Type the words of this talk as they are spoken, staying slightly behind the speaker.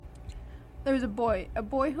There's a boy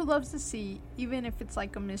who loves the sea, even if it's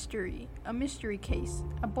like a mystery case.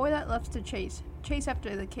 A boy that loves to chase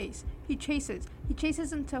after the case. He chases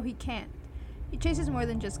until he can't. He chases more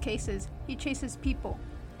than just cases, he chases people.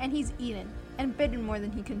 And he's eaten, and bitten more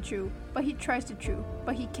than he can chew. But he tries to chew,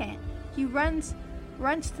 but he can't. He runs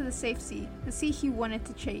to the safe sea, the sea he wanted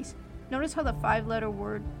to chase. Notice how the 5-letter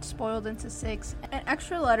word spoiled into 6, an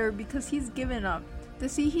extra letter because he's given up. The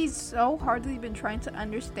sea he's so hardly been trying to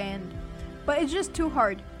understand. But it's just too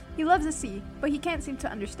hard. He loves the sea, but he can't seem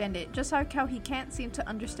to understand it, just like how he can't seem to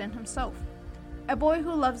understand himself. A boy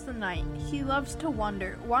who loves the night. He loves to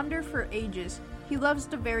wander for ages. He loves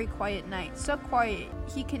the very quiet night, so quiet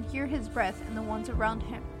he can hear his breath and the ones around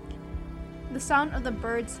him. The sound of the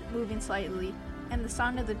birds moving slightly, and the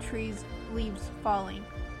sound of the trees' leaves falling.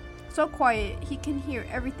 So quiet he can hear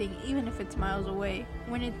everything even if it's miles away.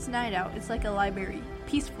 When it's night out, it's like a library,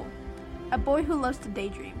 peaceful. A boy who loves to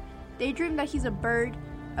daydream. Daydream that he's a bird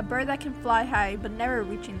that can fly high but never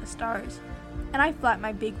reaching the stars. And I flap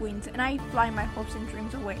my big wings and I fly my hopes and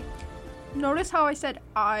dreams away. Notice how I said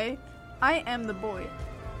I am the boy.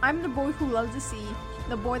 I'm the boy who loves the sea,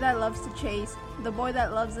 the boy that loves to chase, the boy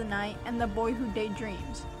that loves the night, and the boy who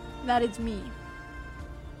daydreams. That is me.